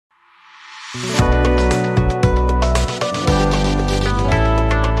Welcome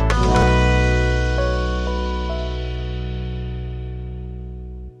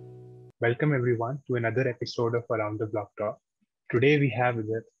everyone to another episode of Around the Block Talk. Today we have with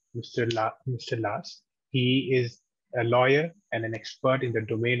us Mr. Lars. He is a lawyer and an expert in the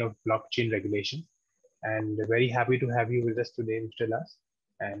domain of blockchain regulation. And very happy to have you with us today, Mr. Lars.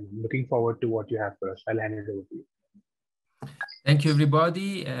 And looking forward to what you have for us. I'll hand it over to you. Thank you,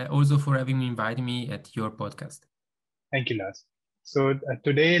 everybody, also for inviting me at your podcast. Thank you, Lars. So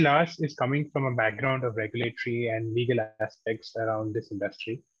today, Lars is coming from a background of regulatory and legal aspects around this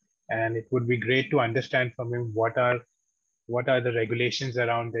industry. And it would be great to understand from him what are the regulations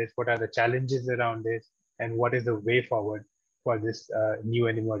around this, what are the challenges around this, and what is the way forward for this new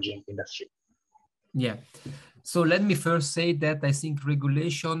and emerging industry. Yeah. So let me first say that I think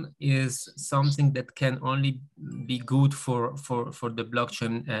regulation is something that can only be good for the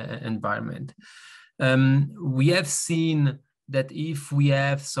blockchain environment. We have seen that if we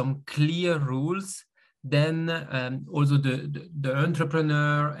have some clear rules, then also the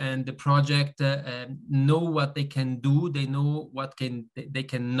entrepreneur and the project know what they can do, they know what they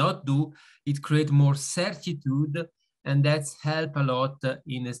cannot do. It creates more certitude, and that's helped a lot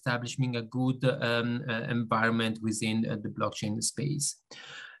in establishing a good environment within the blockchain space.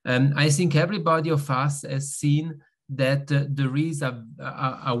 I think everybody of us has seen that there is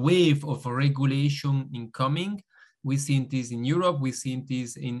a wave of regulation incoming. We've seen this in Europe, we've seen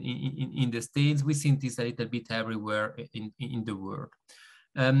this in the States, we've seen this a little bit everywhere in the world.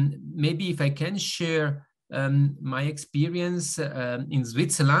 Maybe if I can share my experience in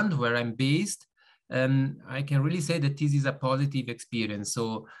Switzerland, where I'm based, I can really say that this is a positive experience.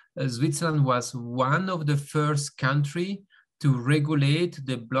 So Switzerland was one of the first countries to regulate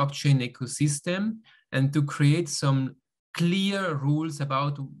the blockchain ecosystem and to create some clear rules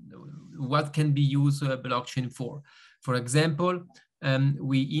about what can be used blockchain for. For example,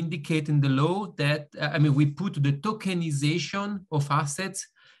 we indicate in the law that, we put the tokenization of assets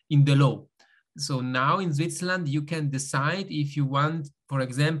in the law. So now in Switzerland, you can decide if you want, for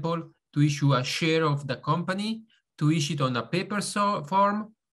example, to issue a share of the company, to issue it on a paper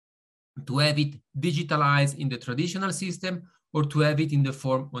form, to have it digitalized in the traditional system, or to have it in the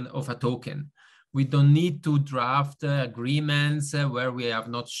form of a token. We don't need to draft agreements where we are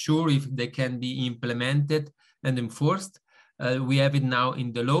not sure if they can be implemented and enforced. We have it now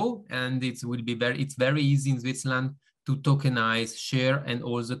in the law, and it's very easy in Switzerland to tokenize, share, and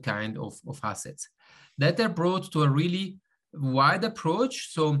all the kind of assets. That are brought to a really wide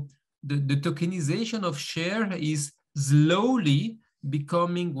approach. So the tokenization of share is slowly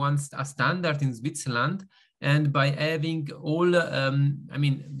becoming a standard in Switzerland. And by having all,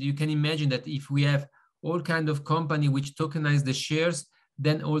 you can imagine that if we have all kind of company which tokenize the shares,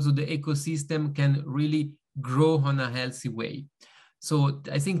 then also the ecosystem can really grow on a healthy way. So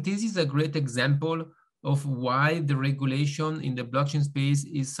I think this is a great example of why the regulation in the blockchain space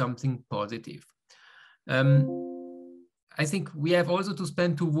is something positive. I think we have also to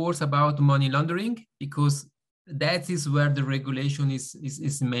spend 2 words about money laundering, because that is where the regulation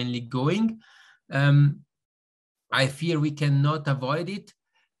is mainly going. I fear we cannot avoid it.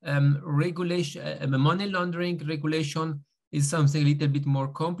 Money laundering regulation is something a little bit more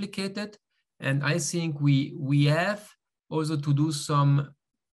complicated. And I think we have also to do some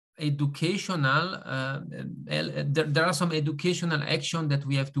educational, there are some educational action that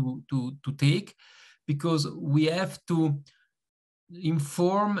we have to take, because we have to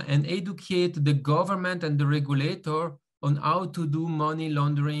inform and educate the government and the regulator on how to do money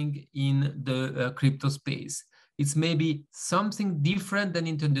laundering in the crypto space. It's maybe something different than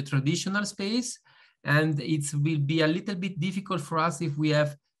into the traditional space, and it will be a little bit difficult for us if we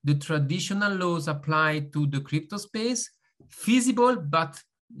have the traditional laws applied to the crypto space, feasible, but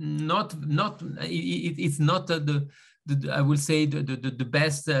it's not I will say the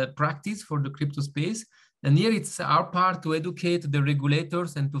best practice for the crypto space. And here it's our part to educate the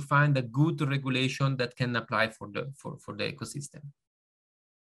regulators and to find a good regulation that can apply for the ecosystem.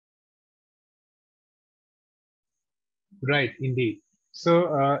 Right, indeed.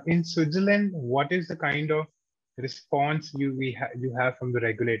 So in Switzerland, what is the kind of response you have from the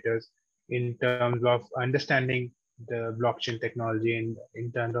regulators in terms of understanding the blockchain technology and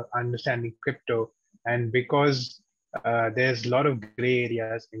in terms of understanding crypto? And because there's a lot of gray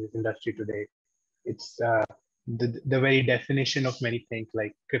areas in this industry today, it's the very definition of many things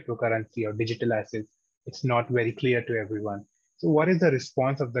like cryptocurrency or digital assets, it's not very clear to everyone. So what is the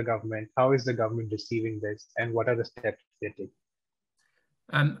response of the government? How is the government receiving this? And what are the steps they take?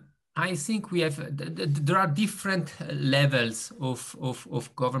 I think we have, there are different levels of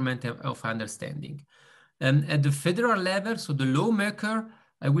government of understanding. At the federal level, so the lawmaker,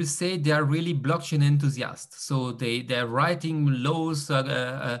 I will say they are really blockchain enthusiasts. So they're writing laws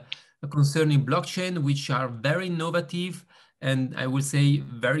concerning blockchain, which are very innovative and I will say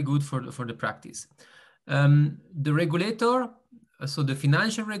very good for the practice. The regulator, so the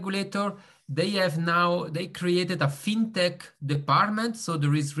financial regulator, they created a FinTech department. So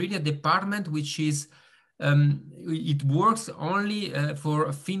there is really a department which is, it works only for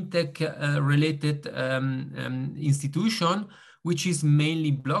FinTech related institution, which is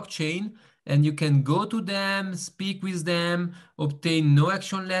mainly blockchain. And you can go to them, speak with them, obtain no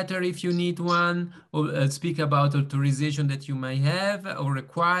action letter if you need one, or speak about authorization that you may have or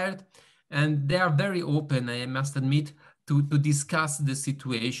required. And they are very open, I must admit, to discuss the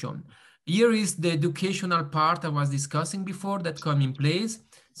situation. Here is the educational part I was discussing before that come in place.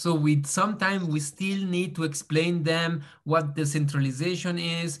 So sometimes we still need to explain them what decentralization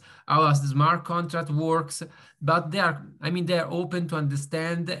is, how the smart contract works, but they are open to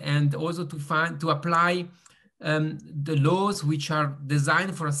understand and also to apply the laws which are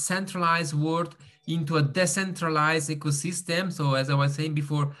designed for a centralized world into a decentralized ecosystem. So as I was saying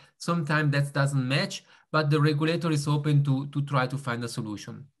before, sometimes that doesn't match, but the regulator is open to try to find a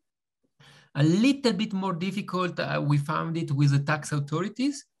solution. A little bit more difficult, we found it with the tax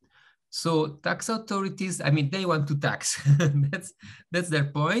authorities. So tax authorities, they want to tax. that's their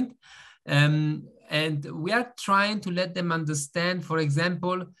point. And we are trying to let them understand, for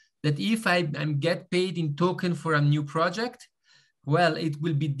example, that if I get paid in token for a new project, well, it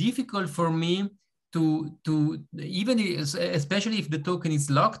will be difficult for me to even, especially if the token is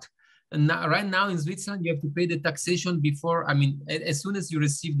locked. And now, right now in Switzerland, you have to pay the taxation before, as soon as you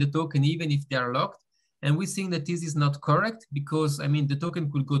receive the token, even if they are locked. And we think that this is not correct because, the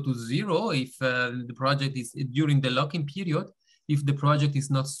token could go to zero if the project is during the locking period, if the project is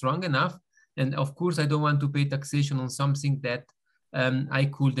not strong enough. And of course, I don't want to pay taxation on something that I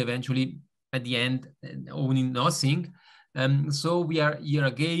could eventually, at the end, owning nothing. So we are here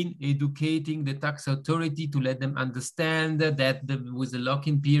again educating the tax authority to let them understand that with the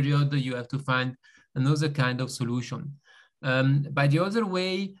lock-in period, you have to find another kind of solution. By the other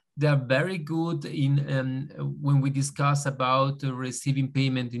way, they are very good in when we discuss about receiving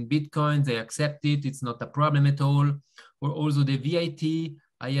payment in Bitcoin, they accept it, it's not a problem at all. Or also the VAT.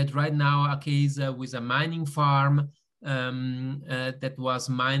 I had right now a case with a mining farm that was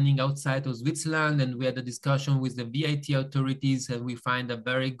mining outside of Switzerland, and we had a discussion with the VAT authorities, and we find a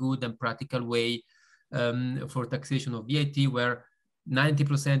very good and practical way for taxation of VAT, where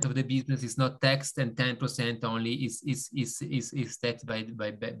 90% of the business is not taxed and 10% only is taxed by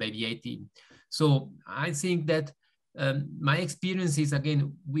VAT. So I think that my experience is,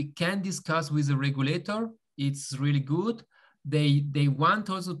 again, we can discuss with the regulator. It's really good. They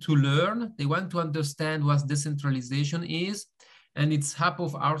want also to learn. They want to understand what decentralization is. And it's half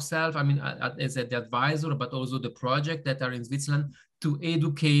of ourselves, as the advisor, but also the project that are in Switzerland, to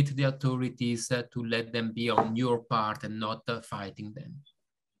educate the authorities to let them be on your part and not fighting them.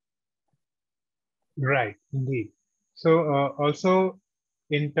 Right, indeed. So also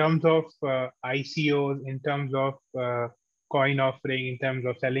in terms of ICOs, in terms of coin offering, in terms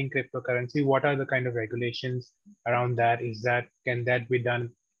of selling cryptocurrency, what are the kind of regulations around that? Can that be done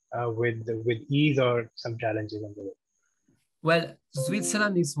with ease or some challenges on the way? Well,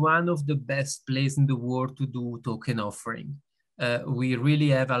 Switzerland is one of the best places in the world to do token offering. We really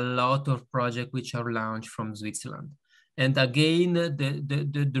have a lot of projects which are launched from Switzerland. And again,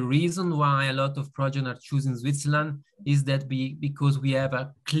 the reason why a lot of projects are choosing Switzerland is that because we have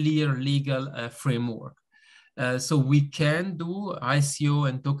a clear legal framework. So we can do ICO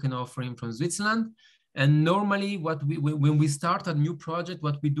and token offering from Switzerland. And normally when we start a new project,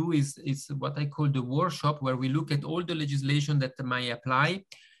 what we do is what I call the workshop, where we look at all the legislation that may apply,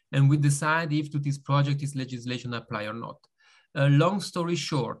 and we decide if to this project this legislation apply or not. Long story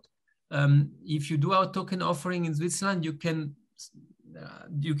short, if you do our token offering in Switzerland, you can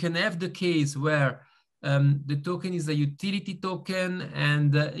have the case where the token is a utility token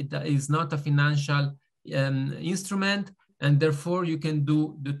and it is not a financial instrument, and therefore you can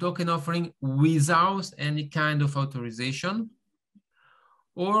do the token offering without any kind of authorization,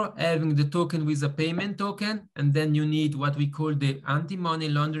 or having the token with a payment token, and then you need what we call the anti-money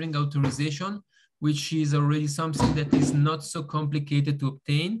laundering authorization, which is already something that is not so complicated to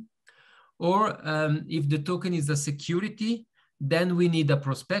obtain. Or if the token is a security, then we need a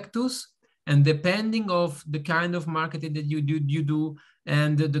prospectus, and depending of the kind of marketing that you do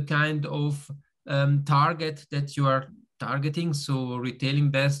and the kind of target that you are targeting, so retail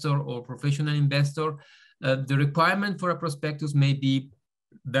investor or professional investor, the requirement for a prospectus may be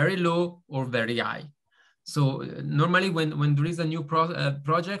very low or very high. So normally when there is a new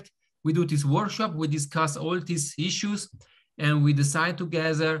project, we do this workshop, we discuss all these issues, and we decide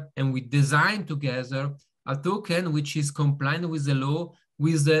together and we design together a token which is compliant with the law,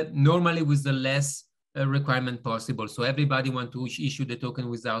 with normally with the less requirement possible. So everybody wants to issue the token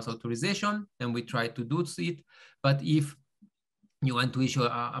without authorization, and we try to do it. But if you want to issue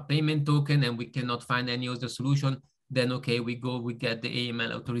a payment token and we cannot find any other solution, then okay, we get the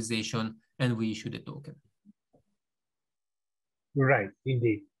AML authorization and we issue the token. Right,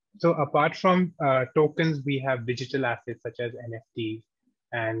 indeed. So apart from tokens, we have digital assets such as NFTs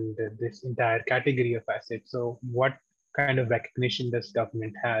and this entire category of assets. So what kind of recognition does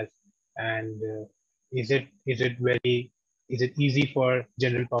government has, and is it easy for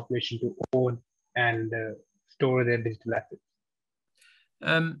general population to own and store their digital assets?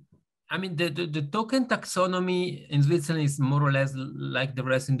 I mean, the token taxonomy in Switzerland is more or less like the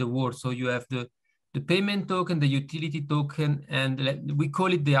rest in the world. So you have the payment token, the utility token, and we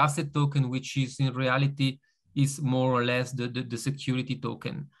call it the asset token, which is in reality is more or less the security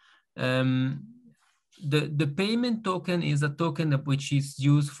token. The payment token is a token which is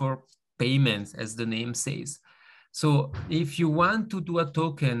used for payments, as the name says. So if you want to do a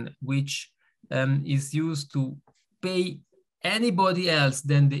token which is used to pay anybody else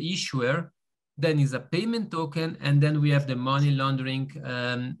than the issuer, then is a payment token, and then we have the money laundering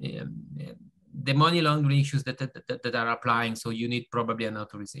issues that are applying. So you need probably an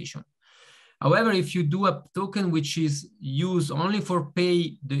authorization. However, if you do a token which is used only for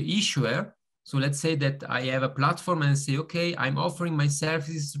pay the issuer, so let's say that I have a platform and say, okay, I'm offering my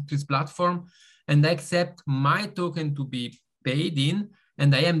services to this platform and I accept my token to be paid in,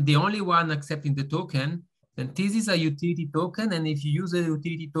 and I am the only one accepting the token, then this is a utility token. And if you use a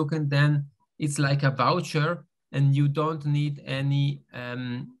utility token, then it's like a voucher and you don't need any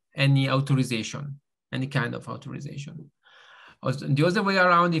authorization, any kind of authorization. The other way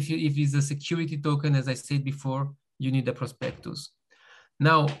around, if it's a security token, as I said before, you need a prospectus.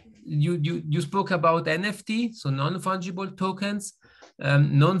 Now, you spoke about NFT, so non-fungible tokens.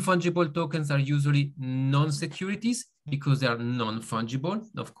 Non-fungible tokens are usually non-securities because they are non-fungible,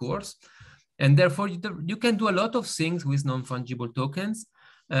 of course. And therefore, you can do a lot of things with non-fungible tokens.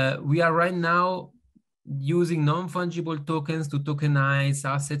 We are right now using non-fungible tokens to tokenize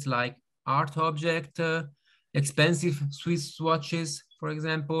assets like art object, expensive Swiss watches, for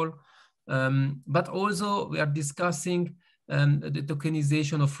example. But also we are discussing the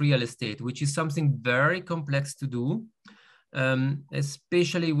tokenization of real estate, which is something very complex to do,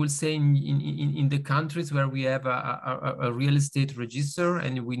 especially we'll say in the countries where we have a real estate register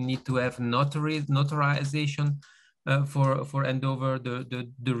and we need to have notarization for hand over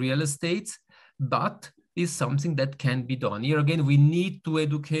the real estate, but is something that can be done. Here again, we need to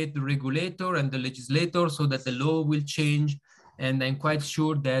educate the regulator and the legislator so that the law will change. And I'm quite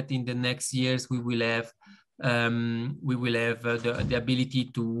sure that in the next years we will have the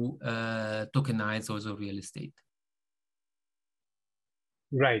ability to tokenize also real estate.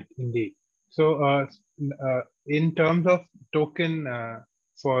 Right, indeed. So in terms of token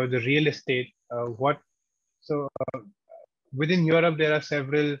for the real estate, within Europe there are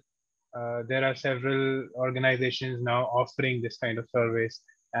several organizations now offering this kind of service.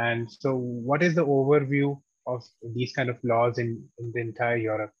 And so what is the overview of these kind of laws in the entire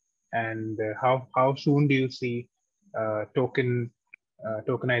Europe? And how soon do you see tokenization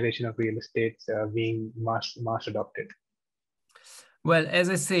of real estate being mass adopted? Well, as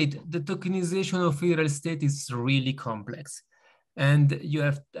I said, the tokenization of real estate is really complex. And you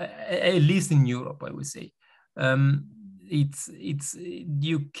have, at least in Europe, I would say,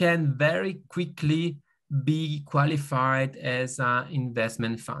 you can very quickly be qualified as an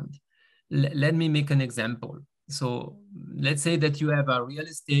investment fund. Let me make an example. So let's say that you have a real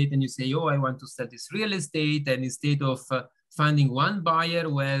estate and you say, oh, I want to sell this real estate. And instead of finding one buyer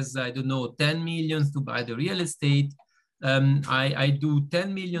who has, I don't know, 10 millions to buy the real estate, I do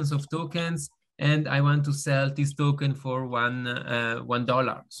 10 millions of tokens and I want to sell this token for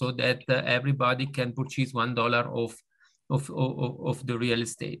 $1 so that everybody can purchase $1 of the real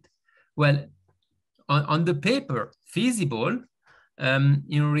estate. Well, on the paper, feasible.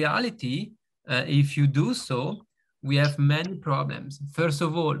 In reality, if you do so, we have many problems. First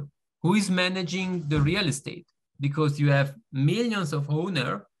of all, who is managing the real estate? Because you have millions of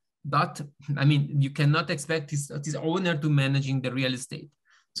owners, but I mean, you cannot expect this owner to managing the real estate.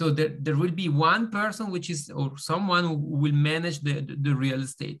 So there will be one person or someone who will manage the real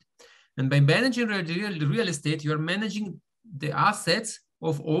estate. And by managing real estate, you're managing the assets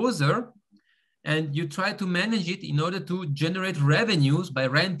of other, and you try to manage it in order to generate revenues by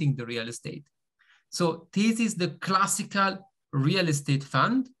renting the real estate. So this is the classical real estate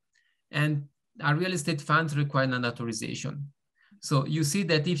fund, and a real estate funds require an authorization. So you see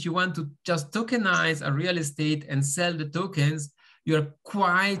that if you want to just tokenize a real estate and sell the tokens, you're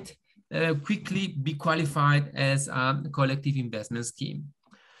quite quickly be qualified as a collective investment scheme.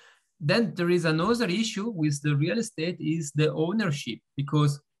 Then there is another issue with the real estate is the ownership,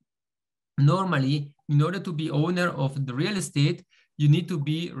 because normally, in order to be owner of the real estate, you need to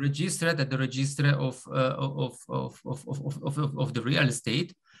be registered at the register of the real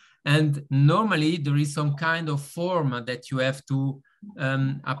estate. And normally there is some kind of form that you have to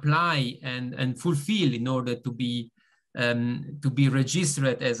apply and fulfill in order to be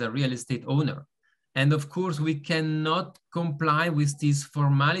registered as a real estate owner. And of course, we cannot comply with these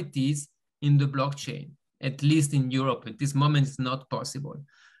formalities in the blockchain, at least in Europe. At this moment, it's not possible.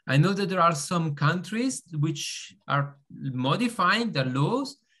 I know that there are some countries which are modifying their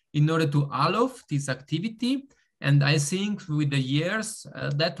laws in order to allow this activity. And I think with the years,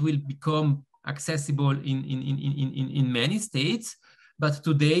 that will become accessible in many states. But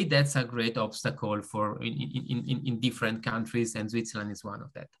today, that's a great obstacle for in different countries, and Switzerland is one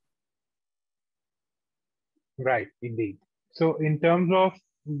of that. Right, indeed. So in terms of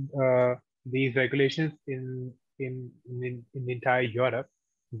these regulations in the entire Europe,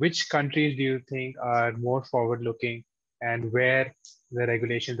 which countries do you think are more forward-looking and where the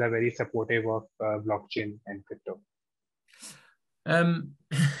regulations are very supportive of blockchain and crypto?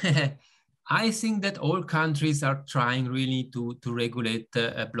 I think that all countries are trying really to regulate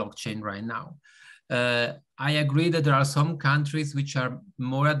blockchain right now. I agree that there are some countries which are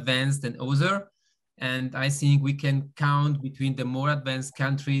more advanced than others. And I think we can count between the more advanced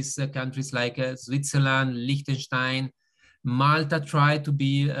countries, countries like Switzerland, Liechtenstein, Malta try to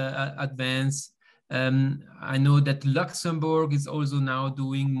be advanced. I know that Luxembourg is also now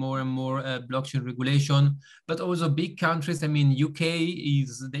doing more and more blockchain regulation, but also big countries. I mean, UK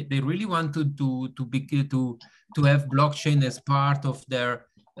is they really want to have blockchain as part of their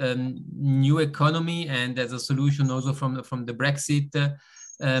new economy and as a solution also from the Brexit.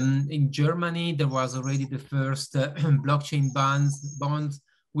 In Germany, there was already the first blockchain bonds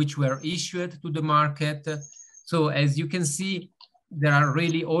which were issued to the market. So as you can see, there are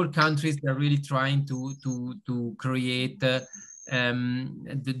really all countries that are really trying to create the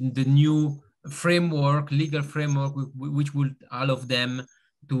new framework, legal framework, which would allow them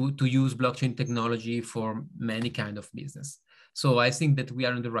to use blockchain technology for many kind of business. So I think that we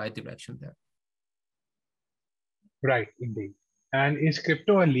are in the right direction there. Right, indeed. And is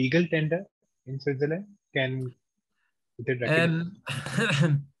crypto a legal tender in Switzerland? Can it recognize?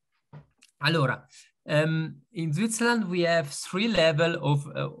 Allora, in Switzerland, we have 3 levels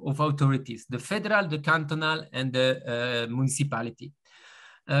of authorities: the federal, the cantonal, and the municipality.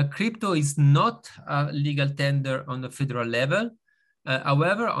 Crypto is not a legal tender on the federal level.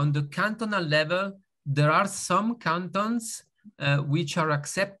 However, on the cantonal level, there are some cantons which are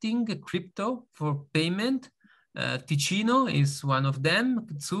accepting crypto for payment. Ticino is one of them,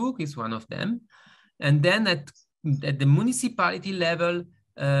 Zug is one of them. And then at the municipality level,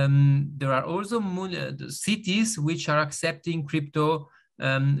 there are also cities which are accepting crypto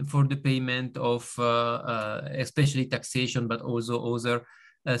for the payment of especially taxation, but also other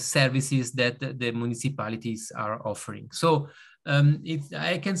services that the municipalities are offering. So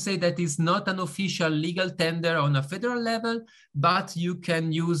I can say that it's not an official legal tender on a federal level, but you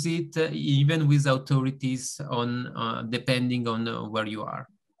can use it even with authorities on depending on where you are.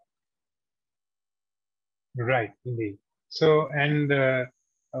 Right, indeed. So, and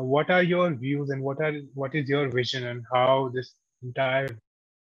what are your views and what is your vision on how this entire...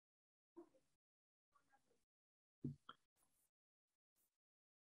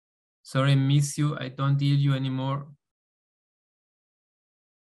 Sorry, I miss you. I don't hear you anymore.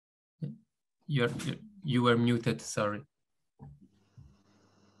 You were muted. Sorry.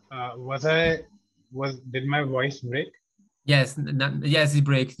 Did my voice break? Yes, yes, it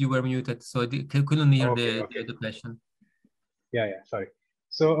breaks. You were muted, so I couldn't hear the question. Yeah, sorry.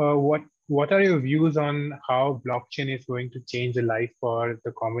 So, what are your views on how blockchain is going to change the life for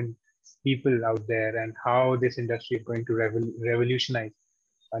the common people out there, and how this industry is going to revolutionize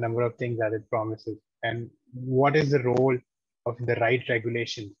a number of things that it promises, and what is the role of the right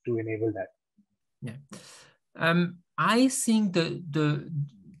regulations to enable that? Yeah, I think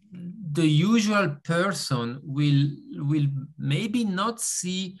the usual person will maybe not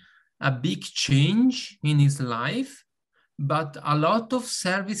see a big change in his life, but a lot of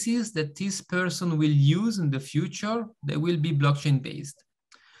services that this person will use in the future, they will be blockchain based.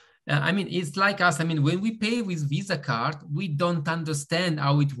 I mean, it's like us. I mean, when we pay with Visa card, we don't understand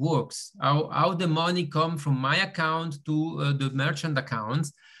how it works, how the money comes from my account to the merchant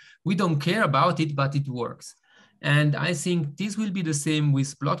accounts. We don't care about it, but it works. And I think this will be the same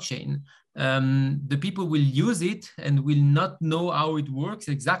with blockchain. The people will use it and will not know how it works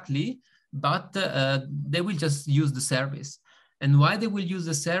exactly, but they will just use the service. And why they will use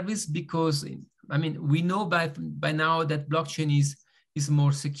the service? Because, I mean, we know by now that blockchain is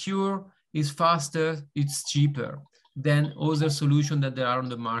more secure, is faster, it's cheaper than other solutions that there are on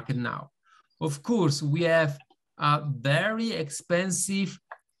the market now. Of course, we have a very expensive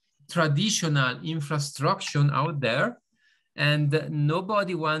traditional infrastructure out there, and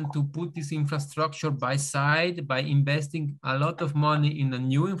nobody wants to put this infrastructure by side by investing a lot of money in a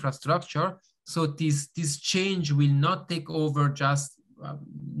new infrastructure. So this change will not take over just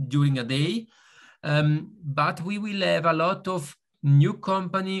during a day, but we will have a lot of new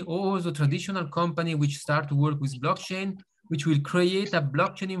company, or also traditional company, which start to work with blockchain, which will create a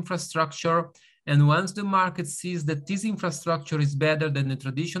blockchain infrastructure. And once the market sees that this infrastructure is better than the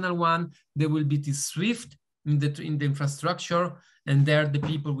traditional one, there will be this shift in the infrastructure, and there the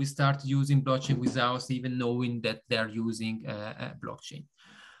people will start using blockchain without even knowing that they're using blockchain.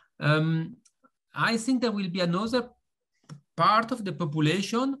 I think there will be another part of the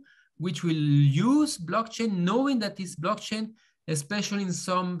population which will use blockchain, knowing that it's blockchain, especially in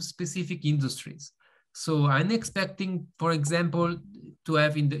some specific industries. So I'm expecting, for example, to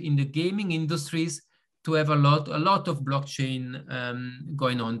have in the gaming industries to have a lot of blockchain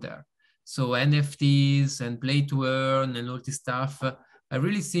going on there. So NFTs and play to earn and all this stuff. I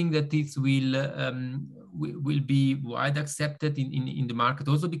really think that it will be wide accepted in the market,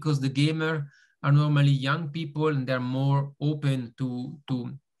 also because the gamer are normally young people and they're more open to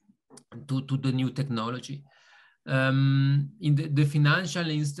the new technology. In the financial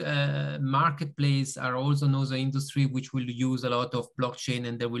marketplace are also another industry which will use a lot of blockchain,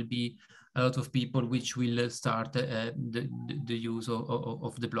 and there will be a lot of people which will start the use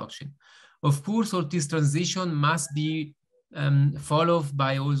of the blockchain. Of course, all this transition must be followed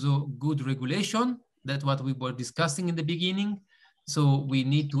by also good regulation. That's what we were discussing in the beginning. So we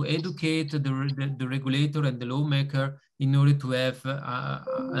need to educate the regulator and the lawmaker in order to have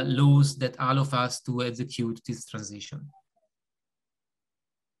laws that allow us to execute this transition.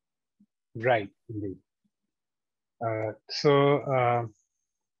 Right, indeed.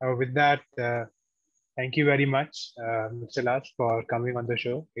 With that, thank you very much, Mr. Lars, for coming on the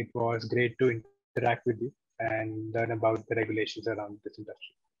show. It was great to interact with you and learn about the regulations around this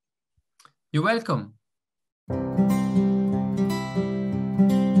industry. You're welcome.